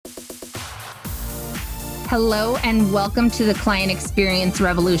Hello and welcome to the Client Experience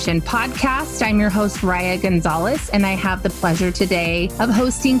Revolution podcast. I'm your host, Raya Gonzalez, and I have the pleasure today of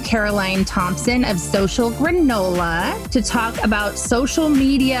hosting Caroline Thompson of Social Granola to talk about social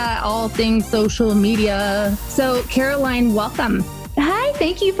media, all things social media. So Caroline, welcome. Hi,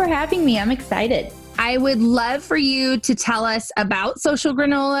 thank you for having me. I'm excited. I would love for you to tell us about Social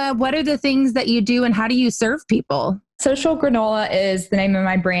Granola. What are the things that you do and how do you serve people? Social Granola is the name of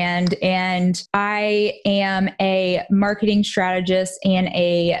my brand, and I am a marketing strategist and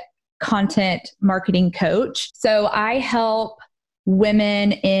a content marketing coach. So I help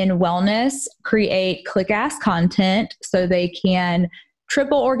women in wellness create kick-ass content so they can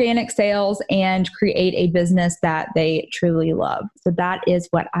triple organic sales and create a business that they truly love. So that is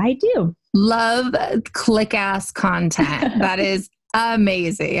what I do. Love kick-ass content. That is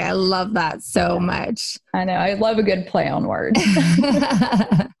amazing. I love that so much. I know. I love a good play on words.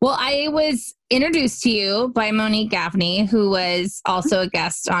 Well, I was introduced to you by Monique Gaffney, who was also a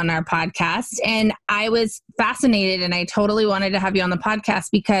guest on our podcast. And I was fascinated and I totally wanted to have you on the podcast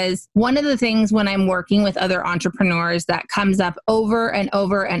because one of the things when I'm working with other entrepreneurs that comes up over and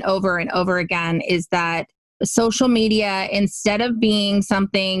over and over and over again is that social media, instead of being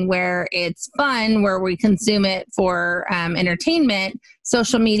something where it's fun, where we consume it for entertainment,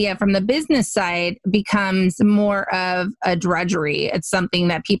 social media from the business side becomes more of a drudgery. It's something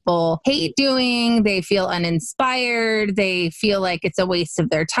that people hate doing. They feel uninspired. They feel like it's a waste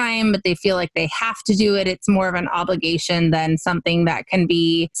of their time, but they feel like they have to do it. It's more of an obligation than something that can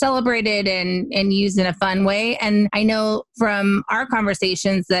be celebrated and used in a fun way. And I know from our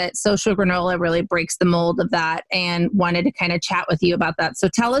conversations that Social Granola really breaks the mold of that and wanted to kind of chat with you about that. So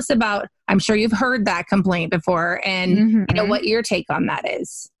tell us about, I'm sure you've heard that complaint before and you know what your take on that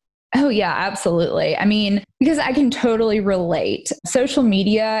is. Oh yeah, absolutely. I mean, because I can totally relate. Social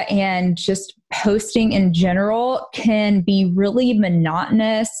media and just posting in general can be really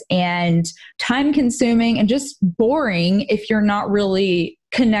monotonous and time consuming and just boring if you're not really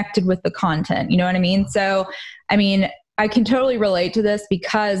connected with the content. You know what I mean? So, I mean, I can totally relate to this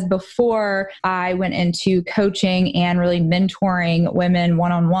because before I went into coaching and really mentoring women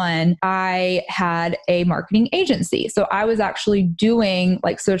one-on-one, I had a marketing agency. So I was actually doing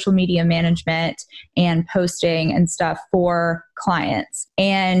like social media management and posting and stuff for clients.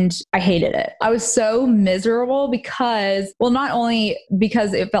 And I hated it. I was so miserable because, well, not only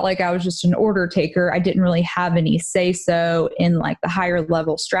because it felt like I was just an order taker, I didn't really have any say-so in like the higher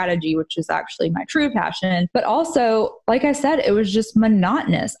level strategy, which is actually my true passion. But also, like I said, it was just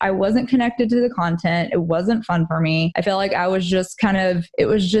monotonous. I wasn't connected to the content. It wasn't fun for me. I felt like I was just it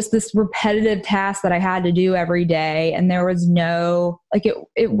was just this repetitive task that I had to do every day. And there was no, like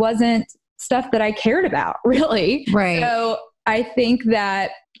it wasn't stuff that I cared about really. Right. So I think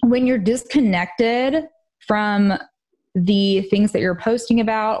that when you're disconnected from the things that you're posting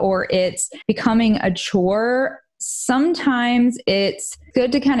about, or it's becoming a chore, sometimes it's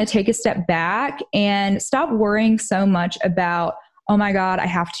good to kind of take a step back and stop worrying so much about, oh my God, I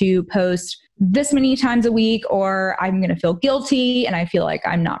have to post this many times a week, or I'm going to feel guilty and I feel like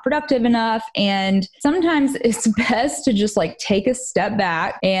I'm not productive enough. And sometimes it's best to just like take a step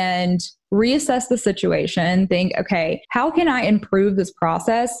back and reassess the situation, think, okay, how can I improve this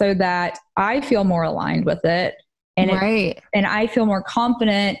process so that I feel more aligned with it? And and I feel more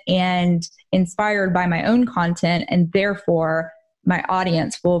confident and inspired by my own content, and therefore my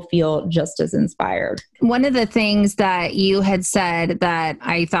audience will feel just as inspired. One of the things that you had said that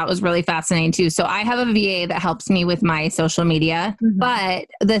I thought was really fascinating too. So I have a VA that helps me with my social media, but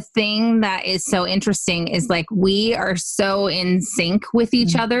the thing that is so interesting is like, we are so in sync with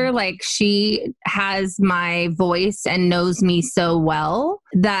each other. Like she has my voice and knows me so well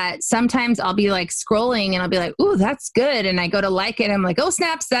that sometimes I'll be like scrolling and I'll be like, ooh, that's good. And I go to like it. And I'm like, oh,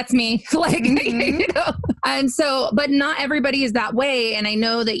 snaps, that's me. Like, you know, and so, but not everybody is that way. And I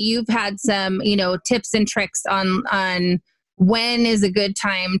know that you've had some, you know, tips and tricks on when is a good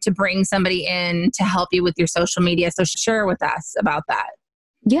time to bring somebody in to help you with your social media. So share with us about that.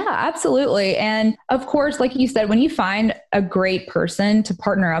 Yeah, absolutely. And of course, like you said, when you find a great person to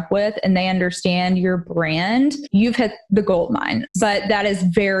partner up with and they understand your brand, you've hit the gold mine. But that is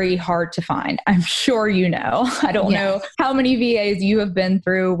very hard to find. I'm sure you know. I don't know how many VAs you have been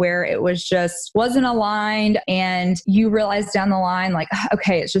through where it was just wasn't aligned and you realized down the line, like,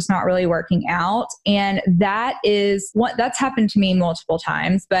 okay, it's just not really working out. And that is that's happened to me multiple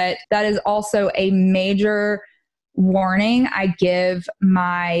times, but that is also a major warning I give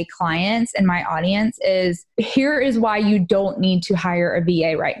my clients and my audience is, here is why you don't need to hire a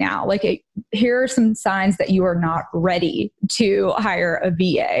VA right now. Like, here are some signs that you are not ready to hire a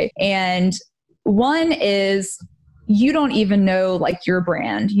VA. And One is you don't even know like your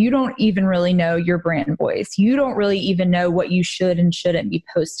brand. You don't even really know your brand voice. You don't really even know what you should and shouldn't be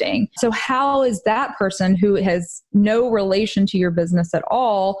posting. So how is that person who has no relation to your business at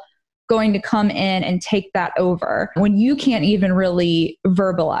all going to come in and take that over when you can't even really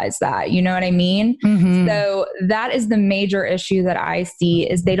verbalize that? You know what I mean? Mm-hmm. So that is the major issue that I see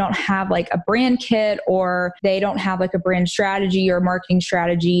is they don't have like a brand kit, or they don't have like a brand strategy or marketing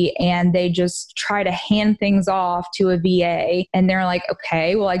strategy, and they just try to hand things off to a VA, and they're like,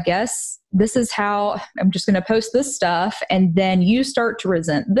 okay, well, I guess this is how I'm just going to post this stuff. And then you start to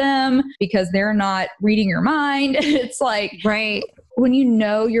resent them because they're not reading your mind. It's like, right. When you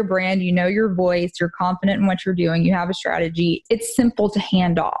know your brand, you know your voice, you're confident in what you're doing, you have a strategy, it's simple to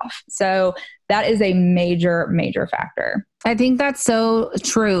hand off. So that is a major, major factor. I think that's so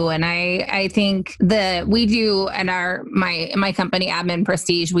true. And I think that we do at my company, Admin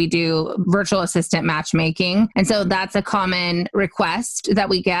Prestige, we do virtual assistant matchmaking. And so that's a common request that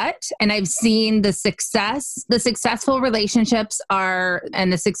we get. And I've seen the successful relationships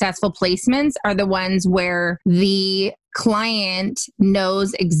and the successful placements are the ones where the client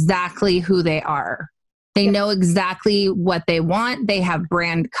knows exactly who they are. They know exactly what they want. They have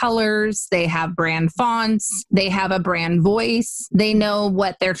brand colors. They have brand fonts. They have a brand voice. They know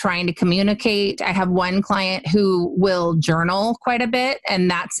what they're trying to communicate. I have one client who will journal quite a bit,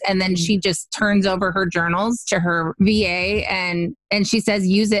 and then she just turns over her journals to her VA, and she says,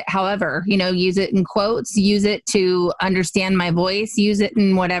 use it however, use it in quotes, use it to understand my voice, use it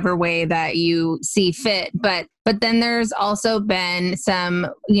in whatever way that you see fit. But then there's also been some,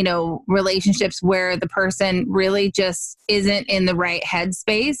 relationships where the person really just isn't in the right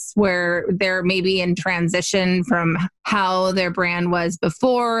headspace, where they're maybe in transition from how their brand was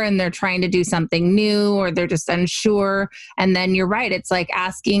before and they're trying to do something new, or they're just unsure. And then you're right. It's like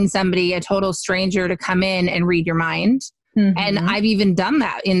asking somebody, a total stranger, to come in and read your mind. Mm-hmm. And I've even done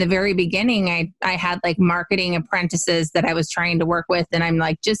that in the very beginning. I had like marketing apprentices that I was trying to work with, and I'm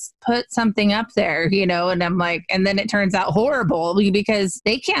like, just put something up there, and I'm like, and then it turns out horrible because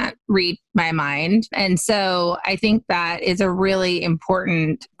they can't read my mind. And so I think that is a really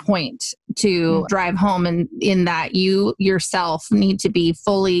important point to drive home, and in that you yourself need to be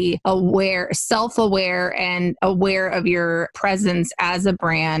fully aware, self-aware, and aware of your presence as a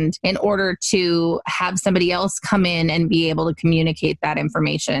brand in order to have somebody else come in and be able to communicate that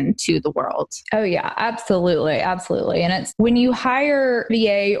information to the world. Oh yeah, absolutely. Absolutely. And it's when you hire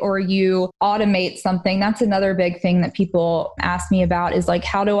VA or you automate something, that's another big thing that people ask me about is like,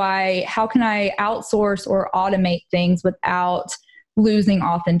 how can I outsource or automate things without losing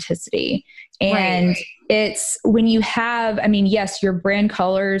authenticity? And it's when you have, yes, your brand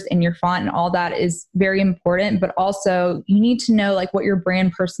colors and your font and all that is very important, but also you need to know like what your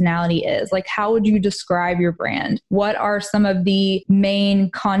brand personality is. Like, how would you describe your brand? What are some of the main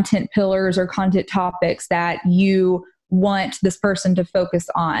content pillars or content topics that you want this person to focus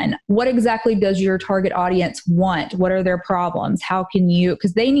on? What exactly does your target audience want? What are their problems? How can you,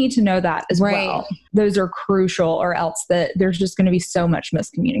 because they need to know that as well. Those are crucial, or else that there's just going to be so much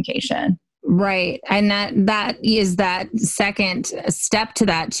miscommunication. Right. And that is that second step to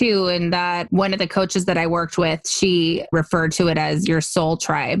that too. And that one of the coaches that I worked with, she referred to it as your soul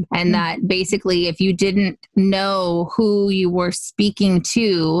tribe. And that basically, if you didn't know who you were speaking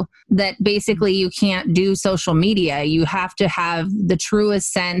to, that basically you can't do social media. You have to have the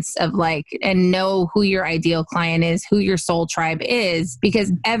truest sense of and know who your ideal client is, who your soul tribe is,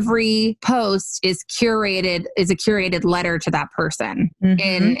 because every post is a curated letter to that person. Mm-hmm.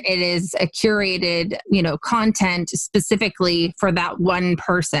 And it is a curated, content specifically for that one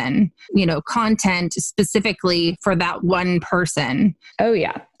person, content specifically for that one person. Oh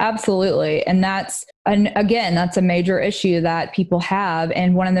yeah, absolutely. And that's a major issue that people have.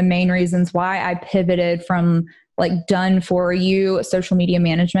 And one of the main reasons why I pivoted from done for you social media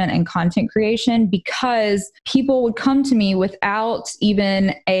management and content creation, because people would come to me without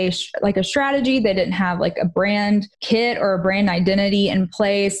even a strategy. They didn't have a brand kit or a brand identity in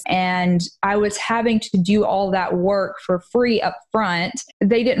place. And I was having to do all that work for free up front.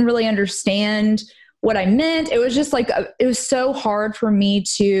 They didn't really understand what I meant. It was just it was so hard for me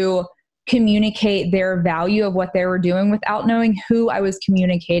to communicate their value of what they were doing without knowing who I was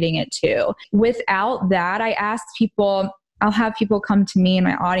communicating it to. Without that, I asked people, I'll have people come to me in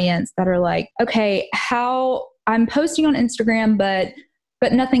my audience that are like, okay, how I'm posting on Instagram, but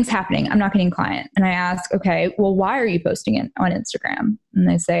nothing's happening. I'm not getting client. And I ask, okay, well, why are you posting it on Instagram? And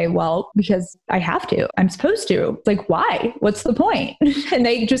they say, well, because I have to, I'm supposed to. Why? What's the point? And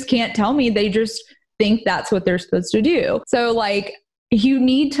they just can't tell me. They just think that's what they're supposed to do. So you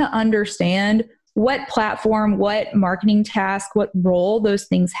need to understand what platform, what marketing task, what role those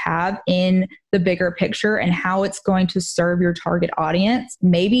things have in the bigger picture and how it's going to serve your target audience.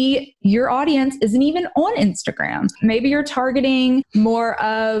 Maybe your audience isn't even on Instagram. Maybe you're targeting more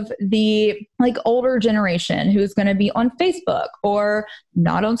of the like older generation who's going to be on Facebook or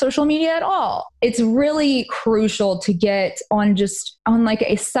not on social media at all. It's really crucial to get on like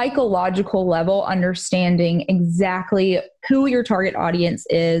a psychological level, understanding exactly who your target audience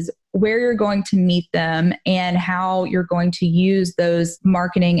is, where you're going to meet them, and how you're going to use those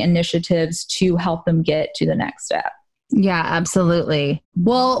marketing initiatives to help them get to the next step. Yeah, absolutely.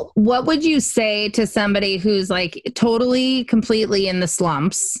 Well, what would you say to somebody who's like totally, completely in the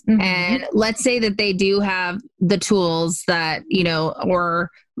slumps? Mm-hmm. And let's say that they do have the tools that, or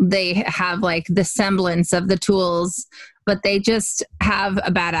they have like the semblance of the tools, but they just have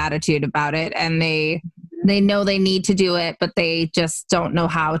a bad attitude about it, and they know they need to do it, but they just don't know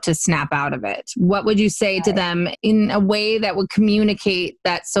how to snap out of it. What would you say to them in a way that would communicate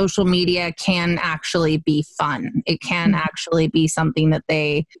that social media can actually be fun? It can actually be something that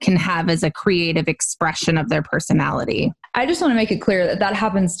they can have as a creative expression of their personality. I just want to make it clear that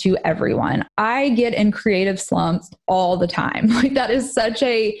happens to everyone. I get in creative slumps all the time. Like that is such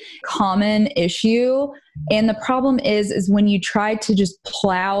a common issue. And the problem is when you try to just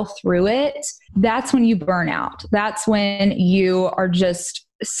plow through it, that's when you burn out. That's when you are just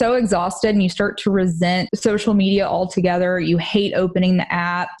so exhausted and you start to resent social media altogether. You hate opening the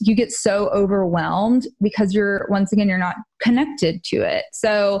app. You get so overwhelmed because you're not connected to it.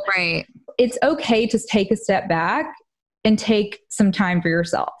 So It's okay to take a step back and take some time for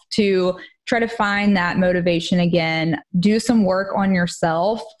yourself to try to find that motivation again, do some work on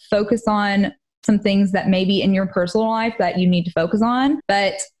yourself, focus on some things that maybe in your personal life that you need to focus on.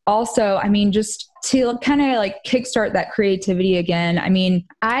 But also, just to kind of like kickstart that creativity again.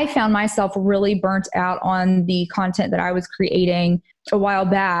 I found myself really burnt out on the content that I was creating a while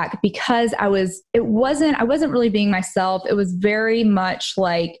back because I wasn't really being myself. It was very much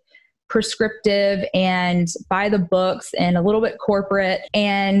like prescriptive and by the books and a little bit corporate.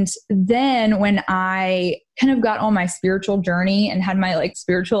 And then when I kind of got on my spiritual journey and had my like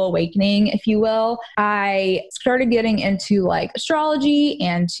spiritual awakening, if you will, I started getting into like astrology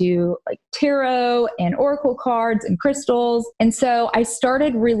and to like tarot and oracle cards and crystals. And so I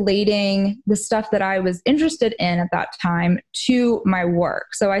started relating the stuff that I was interested in at that time to my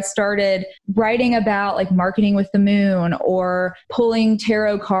work. So I started writing about like marketing with the moon or pulling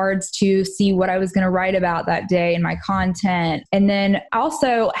tarot cards to see what I was going to write about that day in my content. And then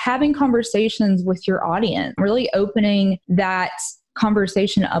also having conversations with your audience, really opening that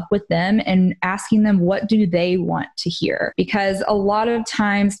conversation up with them and asking them what do they want to hear, because a lot of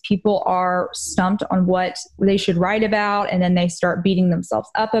times people are stumped on what they should write about and then they start beating themselves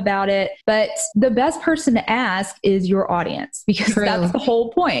up about it. But the best person to ask is your audience, because that's the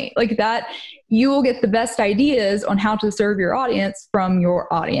whole point. Like that, you will get the best ideas on how to serve your audience from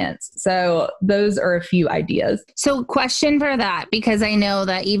your audience. So those are a few ideas. So question for that, because I know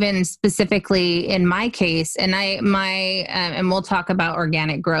that even specifically in my case, and and we'll talk about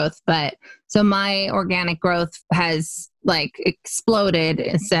organic growth, but so my organic growth has like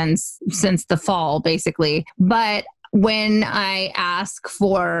exploded since the fall, basically. But when I ask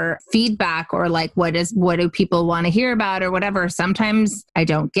for feedback or like, what do people want to hear about or whatever, sometimes I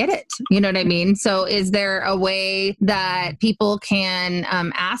don't get it. You know what I mean? So is there a way that people can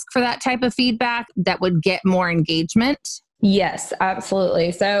ask for that type of feedback that would get more engagement? Yes,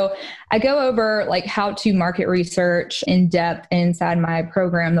 absolutely. So I go over like how to market research in depth inside my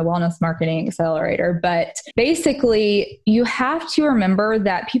program, the Wellness Marketing Accelerator. But basically, you have to remember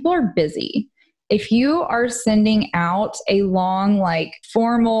that people are busy. If you are sending out a long, like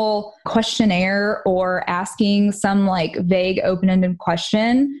formal questionnaire or asking some like vague open-ended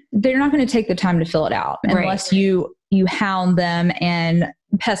question, they're not going to take the time to fill it out unless you hound them and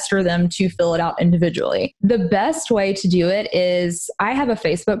pester them to fill it out individually. The best way to do it is I have a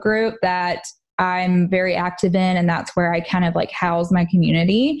Facebook group that I'm very active in, and that's where I kind of like house my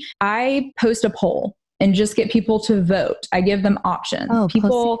community. I post a poll and just get people to vote. I give them options.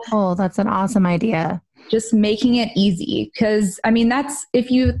 Oh, that's an awesome idea. Just making it easy. Because that's,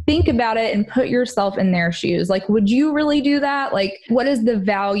 if you think about it and put yourself in their shoes, like, would you really do that? Like, what is the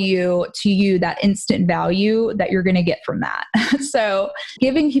value to you, that instant value that you're going to get from that? So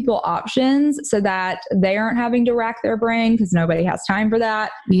giving people options so that they aren't having to rack their brain, because nobody has time for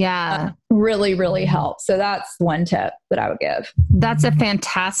that. Yeah. really, really helps. So that's one tip that I would give. That's a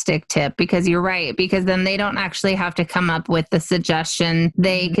fantastic tip, because you're right. Because then they don't actually have to come up with the suggestion.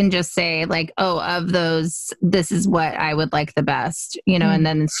 They can just say like, oh, of those, this is what I would like the best, and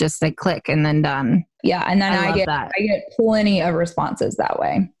then it's just like click and then done. Yeah. And then I get plenty of responses that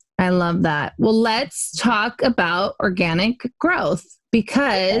way. I love that. Well, let's talk about organic growth,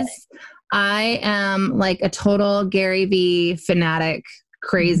 because I am like a total Gary Vee fanatic.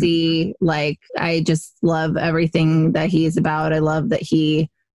 Crazy. Like, I just love everything that he is about. I love that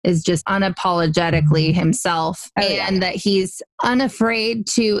he is just unapologetically himself, and that he's unafraid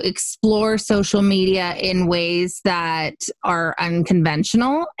to explore social media in ways that are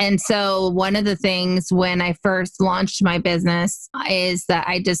unconventional. And so one of the things when I first launched my business is that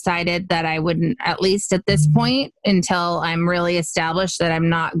I decided that I wouldn't, at least at this point, until I'm really established, that I'm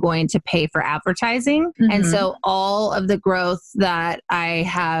not going to pay for advertising. And so all of the growth that I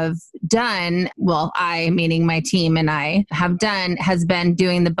have done, well, I, meaning my team and I have done, has been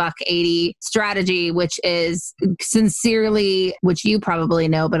doing the buck 80 strategy, which is sincerely, which you probably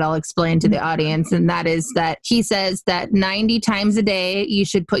know, but I'll explain to the audience. And that is that he says that 90 times a day, you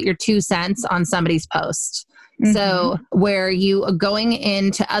should put your 2 cents on somebody's post. So where you are going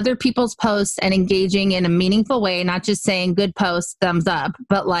into other people's posts and engaging in a meaningful way, not just saying good post, thumbs up,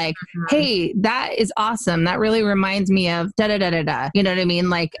 but like, hey, that is awesome. That really reminds me of da da da da da. You know what I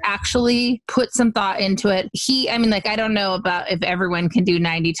mean? Like, actually put some thought into it. I don't know about if everyone can do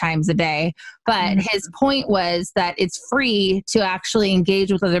 90 times a day, but his point was that it's free to actually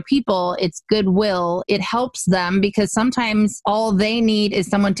engage with other people. It's goodwill. It helps them because sometimes all they need is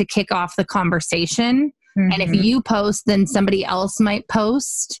someone to kick off the conversation. And if you post, then somebody else might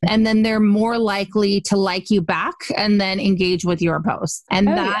post, and then they're more likely to like you back and then engage with your post. And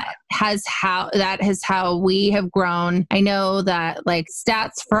that is how we have grown. I know that like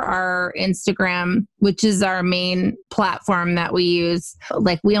stats for our Instagram, which is our main platform that we use,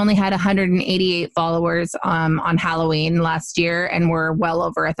 like we only had 188 followers on Halloween last year, and we're well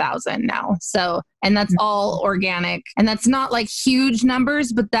over 1,000 now. So, and that's all organic. And that's not like huge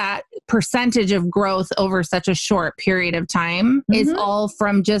numbers, but that percentage of growth over such a short period of time is all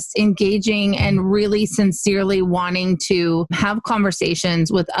from just engaging and really sincerely wanting to have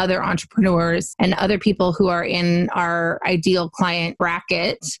conversations with other entrepreneurs and other people who are in our ideal client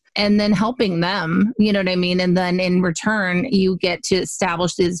bracket, and then helping them, you know what I mean? And then in return, you get to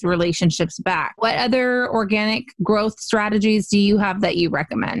establish these relationships back. What other organic growth strategies do you have that you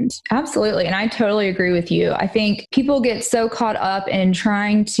recommend? Absolutely. And I totally agree with you. I think people get so caught up in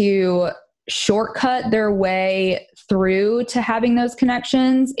trying to shortcut their way through to having those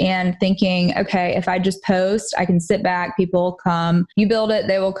connections and thinking, okay, if I just post, I can sit back, people will come, you build it,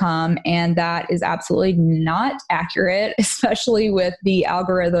 they will come. And that is absolutely not accurate, especially with the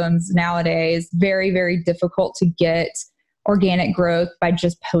algorithms nowadays. Very, very difficult to get organic growth by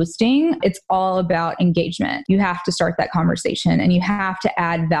just posting. It's all about engagement. You have to start that conversation and you have to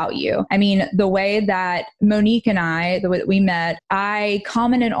add value. I mean, the way that Monique and I, the way that we met, I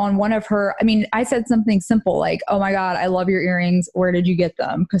commented on one of her, I said something simple like, oh my God, I love your earrings. Where did you get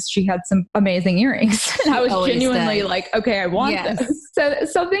them? Because she had some amazing earrings. And I was genuinely like, okay, I want this. So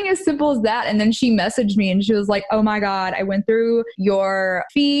something as simple as that. And then she messaged me and she was like, oh my God, I went through your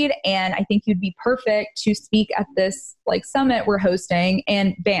feed and I think you'd be perfect to speak at this like summit we're hosting,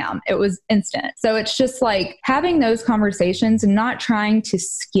 and bam, it was instant. So it's just like having those conversations and not trying to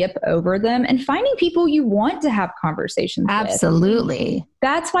skip over them and finding people you want to have conversations with. Absolutely.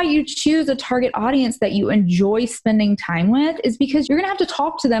 That's why you choose a target audience that you enjoy spending time with, is because you're going to have to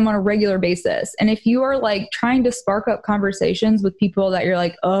talk to them on a regular basis. And if you are like trying to spark up conversations with people that you're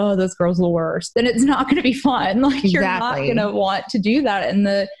like, oh, those girls are the worst, then it's not going to be fun. Like you're not going to want to do that. And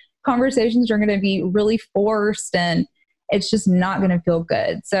the conversations are going to be really forced and it's just not going to feel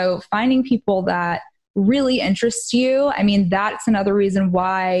good. So finding people that really interest you, that's another reason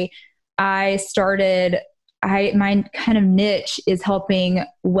why I started, my kind of niche is helping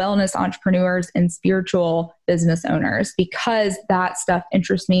wellness entrepreneurs and spiritual business owners, because that stuff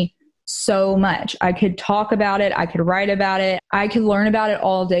interests me so much. I could talk about it. I could write about it. I could learn about it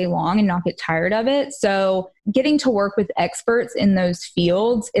all day long and not get tired of it. So getting to work with experts in those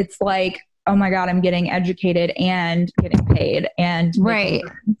fields, it's like, oh my God, I'm getting educated and getting paid and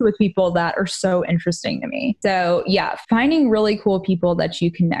with people that are so interesting to me. So yeah, finding really cool people that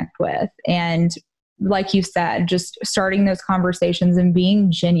you connect with, and like you said, just starting those conversations and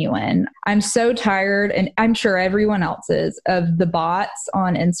being genuine. I'm so tired, and I'm sure everyone else is, of the bots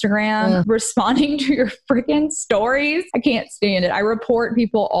on Instagram responding to your freaking stories. I can't stand it. I report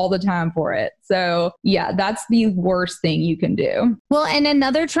people all the time for it. So yeah, that's the worst thing you can do. Well, and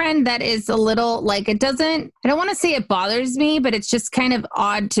another trend that is a little like, I don't want to say it bothers me, but it's just kind of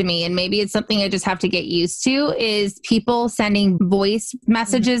odd to me. And maybe it's something I just have to get used to, is people sending voice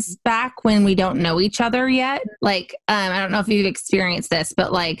messages back when we don't know each other yet. Like, I don't know if you've experienced this,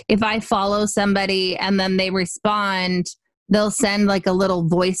 but like if I follow somebody and then they respond, they'll send like a little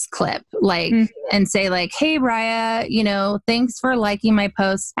voice clip, like, and say like, "Hey, Raya, thanks for liking my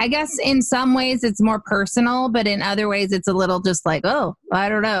post." I guess in some ways it's more personal, but in other ways it's a little just like, oh, I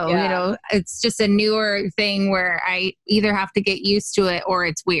don't know. Yeah. It's just a newer thing where I either have to get used to it or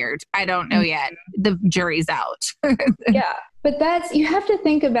it's weird. I don't know yet. The jury's out. Yeah. But you have to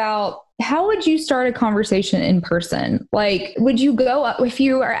think about, how would you start a conversation in person? Like, would you go up if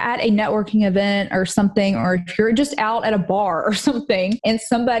you are at a networking event or something, or if you're just out at a bar or something and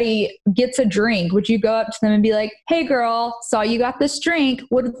somebody gets a drink, would you go up to them and be like, "Hey girl, saw you got this drink.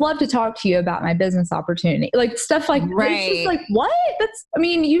 Would love to talk to you about my business opportunity." Like stuff like right. It's just like, what?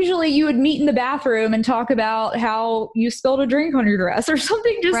 Usually you would meet in the bathroom and talk about how you spilled a drink on your dress or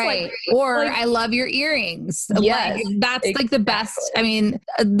something. Just right. Or I love your earrings. Yes, like, that's exactly. Like the best.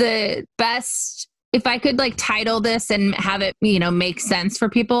 The best, if I could like title this and have it, make sense for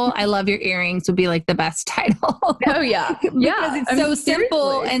people, "I love your earrings" would be like the best title. Oh yeah. Because it's so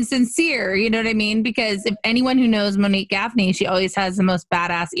simple and sincere. You know what I mean? Because if anyone who knows Monique Gaffney, she always has the most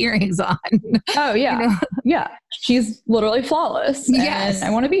badass earrings on. Oh yeah. Yeah. She's literally flawless. Yes. And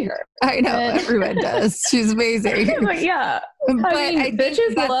I want to be her. I know. Everyone does. She's amazing. But yeah. But I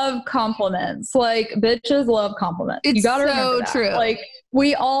bitches love compliments. Like bitches love compliments. It's you gotta so remember that. true. Like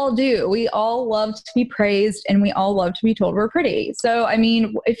we all do. We all love to be praised and we all love to be told we're pretty. So,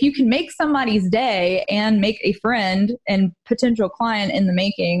 if you can make somebody's day and make a friend and potential client in the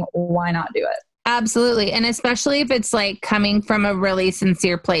making, why not do it? Absolutely. And especially if it's like coming from a really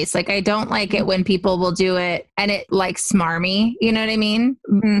sincere place. Like I don't like it when people will do it and it like smarmy, you know what I mean?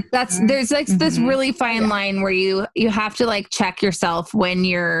 There's like this really fine line where you have to like check yourself when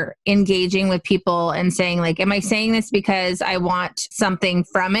you're engaging with people and saying like, am I saying this because I want something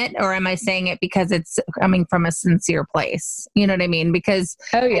from it? Or am I saying it because it's coming from a sincere place? You know what I mean? Because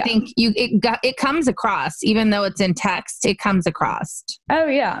I think it comes across, even though it's in text, it comes across. Oh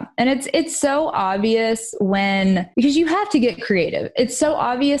yeah. And it's so obvious because you have to get creative. It's so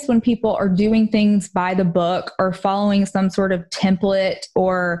obvious when people are doing things by the book or following some sort of template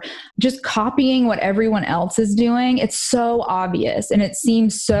or just copying what everyone else is doing. It's so obvious and it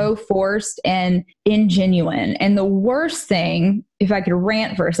seems so forced and ingenuine. And the worst thing, if I could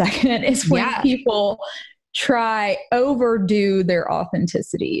rant for a second, is when people overdo their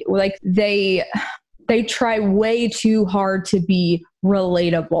authenticity. Like they try way too hard to be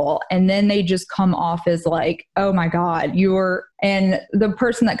relatable. And then they just come off as like, oh my God, and the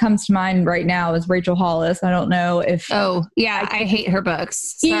person that comes to mind right now is Rachel Hollis. I don't know if. Oh yeah. I hate her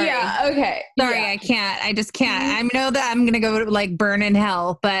books. Sorry. Yeah. Okay. Sorry. Yeah. I just can't. I know that I'm going to go like burn in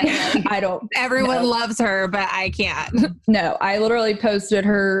hell, but everyone loves her, but I can't. No, I literally posted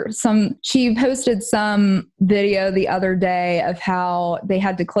she posted some video the other day of how they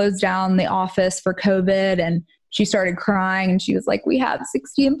had to close down the office for COVID, and she started crying and she was like, "We have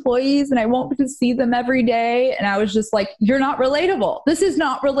 60 employees and I won't get to see them every day." And I was just like, you're not relatable. This is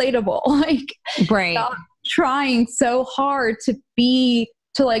not relatable. Like, right. Stop trying so hard to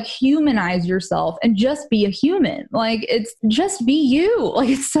like humanize yourself and just be a human. Like it's just be you. Like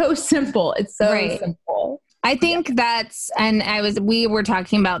it's so simple. It's so simple. I think we were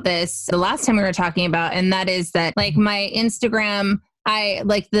talking about this the last time we were talking about, and that is that like my Instagram, I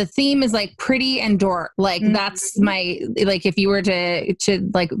like the theme is like pretty and dork. Like that's my, like if you were to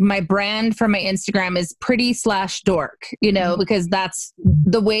like my brand for my Instagram is pretty/dork, because that's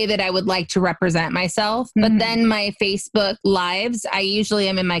the way that I would like to represent myself. But then my Facebook lives, I usually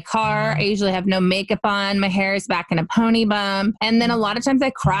am in my car. I usually have no makeup on. My hair is back in a pony bun. And then a lot of times I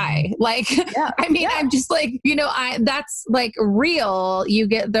cry. Like, I'm just like, that's like real. You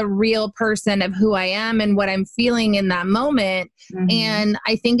get the real person of who I am and what I'm feeling in that moment. And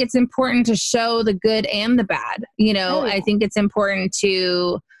I think it's important to show the good and the bad. I think it's important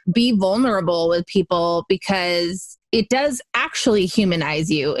to be vulnerable with people because it does actually humanize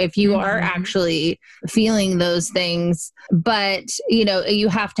you if you are actually feeling those things. But, you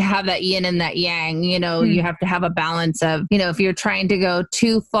have to have that yin and that yang, you have to have a balance of, if you're trying to go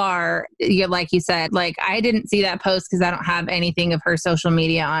too far, like you said, like I didn't see that post because I don't have anything of her social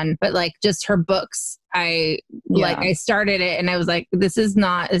media on, but like just her books I started it and I was like, this is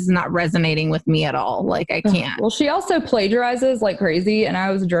not resonating with me at all. Like, I can't. Well, she also plagiarizes like crazy, and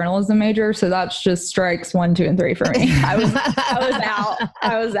I was a journalism major, so that's just strikes 1, 2, and 3 for me. I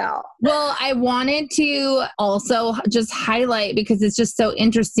was out. Well, I wanted to also just highlight, because it's just so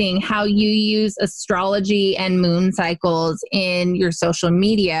interesting how you use astrology and moon cycles in your social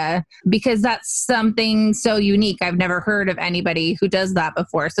media, because that's something so unique. I've never heard of anybody who does that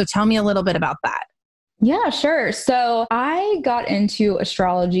before. So tell me a little bit about that. Yeah, sure. So I got into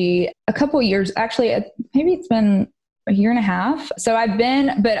astrology a couple years, actually, maybe it's been a year and a half. So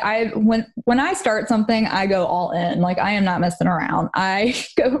when I start something, I go all in. Like, I am not messing around. I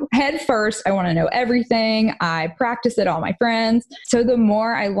go head first. I want to know everything. I practice it on my friends. So the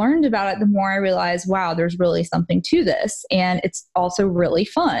more I learned about it, the more I realized, wow, there's really something to this. And it's also really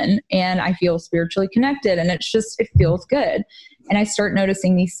fun. And I feel spiritually connected, and it feels good. And I start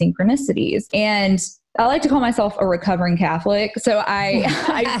noticing these synchronicities. And I like to call myself a recovering Catholic. So I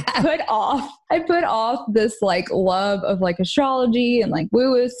put off this like love of like astrology and like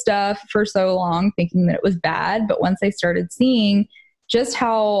woo-woo stuff for so long, thinking that it was bad. But once I started seeing just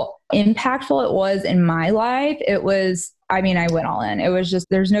how impactful it was in my life, I went all in. It was just,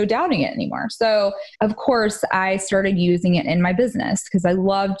 there's no doubting it anymore. So of course I started using it in my business, because I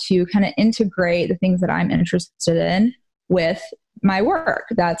love to kind of integrate the things that I'm interested in with my work.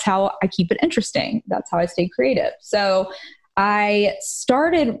 That's how I keep it interesting. That's how I stay creative. So I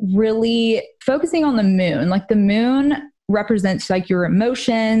started really focusing on the moon. Like, the moon represents like your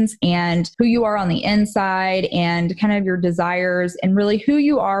emotions and who you are on the inside, and kind of your desires, and really who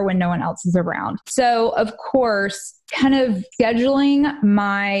you are when no one else is around. So of course, kind of scheduling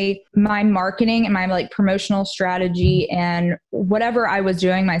my marketing and my like promotional strategy and whatever I was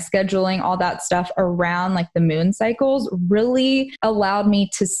doing, my scheduling, all that stuff around like the moon cycles really allowed me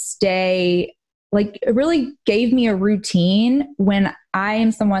to stay, like, it really gave me a routine when I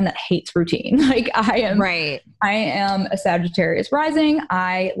am someone that hates routine. Like, I am a Sagittarius rising.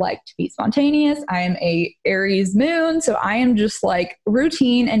 I like to be spontaneous. I am a Aries moon. So I am just like,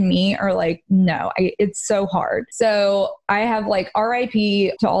 routine and me are like, no, it's so hard. So I have like RIP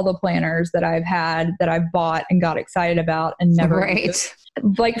to all the planners that I've had, that I've bought and got excited about and never used.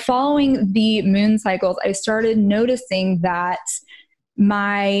 Like, following the moon cycles, I started noticing that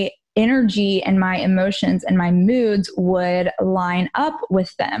my energy and my emotions and my moods would line up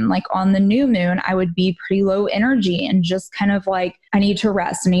with them. Like, on the new moon, I would be pretty low energy and just kind of like, I need to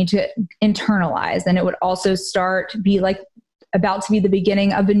rest, I need to internalize. And it would also start to be like about to be the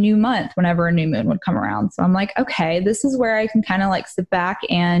beginning of a new month whenever a new moon would come around. So I'm like, okay, this is where I can kind of like sit back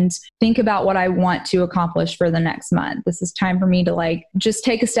and think about what I want to accomplish for the next month. This is time for me to like just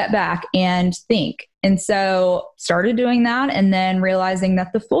take a step back and think. And so started doing that, and then realizing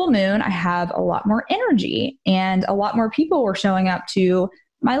that the full moon, I have a lot more energy and a lot more people were showing up to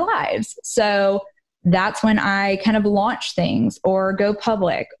my lives. So that's when I kind of launch things or go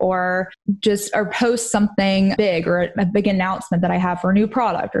public or post something big, or a big announcement that I have for a new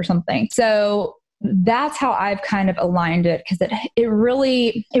product or something. So that's how I've kind of aligned it, because it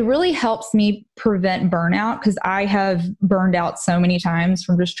really helps me prevent burnout, because I have burned out so many times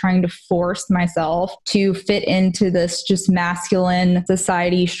from just trying to force myself to fit into this just masculine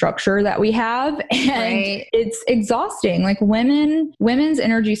society structure that we have. And It's exhausting. Like, women's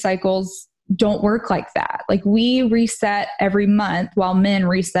energy cycles don't work like that. Like, we reset every month while men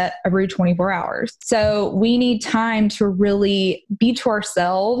reset every 24 hours. So we need time to really be to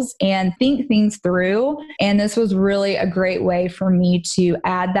ourselves and think things through. And this was really a great way for me to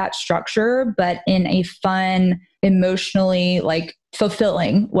add that structure, but in a fun, emotionally like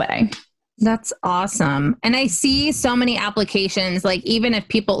fulfilling way. That's awesome. And I see so many applications, like, even if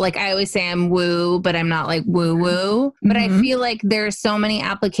people, like, I always say I'm woo, but I'm not like woo woo, but I feel like there's so many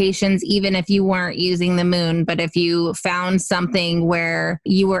applications, even if you weren't using the moon, but if you found something where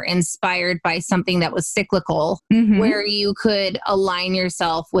you were inspired by something that was cyclical, where you could align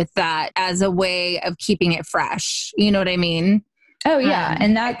yourself with that as a way of keeping it fresh. You know what I mean? Oh yeah.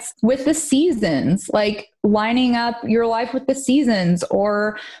 And that's with the seasons, like lining up your life with the seasons,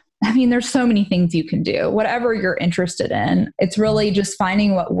 or there's so many things you can do, whatever you're interested in. It's really just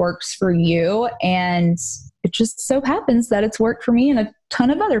finding what works for you. And it just so happens that it's worked for me and a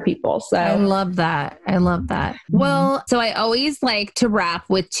ton of other people. So I love that. Well, so I always like to wrap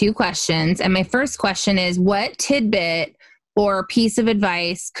with 2 questions. And my first question is, what tidbit or piece of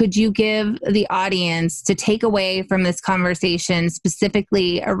advice could you give the audience to take away from this conversation,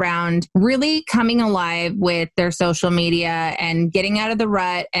 specifically around really coming alive with their social media and getting out of the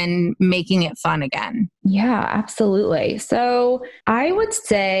rut and making it fun again? Yeah, absolutely. So I would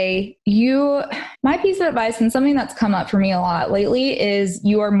say my piece of advice and something that's come up for me a lot lately is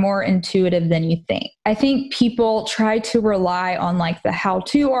you are more intuitive than you think. I think people try to rely on like the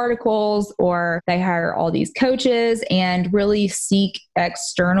how-to articles, or they hire all these coaches and really seek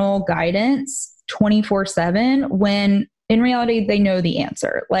external guidance 24/7 when in reality, they know the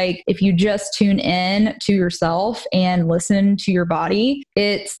answer. Like if you just tune in to yourself and listen to your body,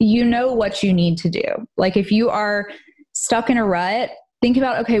 you know what you need to do. Like if you are stuck in a rut, think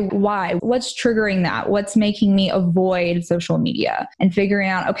about, okay, why? What's triggering that? What's making me avoid social media? And figuring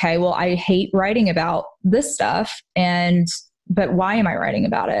out, okay, well, I hate writing about this stuff, but why am I writing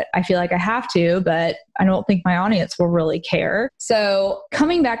about it? I feel like I have to, but I don't think my audience will really care. So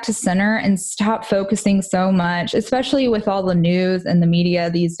coming back to center and stop focusing so much, especially with all the news and the media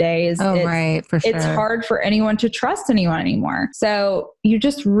these days. Right, for sure. It's hard for anyone to trust anyone anymore. So you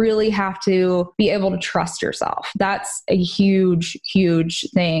just really have to be able to trust yourself. That's a huge, huge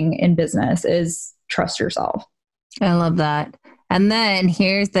thing in business, is trust yourself. I love that. And then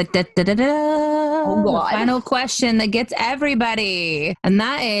here's the final question that gets everybody. And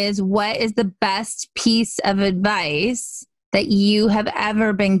that is, what is the best piece of advice that you have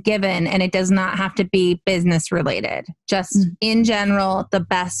ever been given? And it does not have to be business related. Just in general, the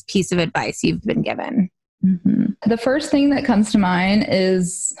best piece of advice you've been given. Mm-hmm. The first thing that comes to mind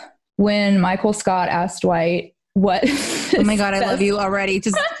is when Michael Scott asked Dwight what... Oh my God, I love you already.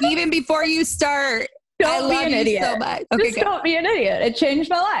 Just even before you start... Don't be an idiot. So much. Okay, just don't be an idiot. It changed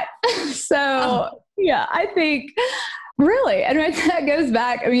my life. Yeah, I think really, and that goes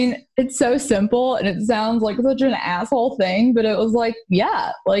back. I mean, it's so simple and it sounds like such an asshole thing, but it was like,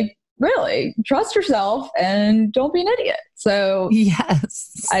 yeah, like really trust yourself and don't be an idiot. So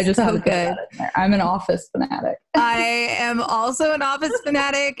yes, I just so good. I'm an Office fanatic. I am also an Office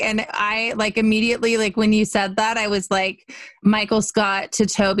fanatic. And I like immediately, like when you said that, I was like, Michael Scott to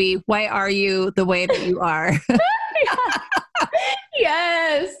Toby, why are you the way that you are?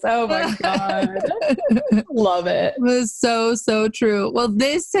 Yes. Oh my God. Love it. It was so, so true. Well,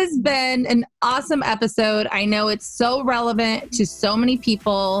 this has been an awesome episode. I know it's so relevant to so many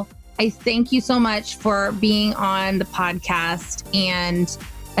people. I thank you so much for being on the podcast. And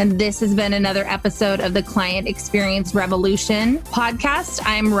this has been another episode of the Client Experience Revolution podcast.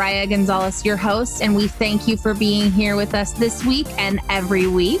 I'm Raya Gonzalez, your host, and we thank you for being here with us this week and every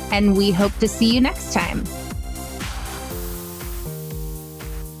week. And we hope to see you next time.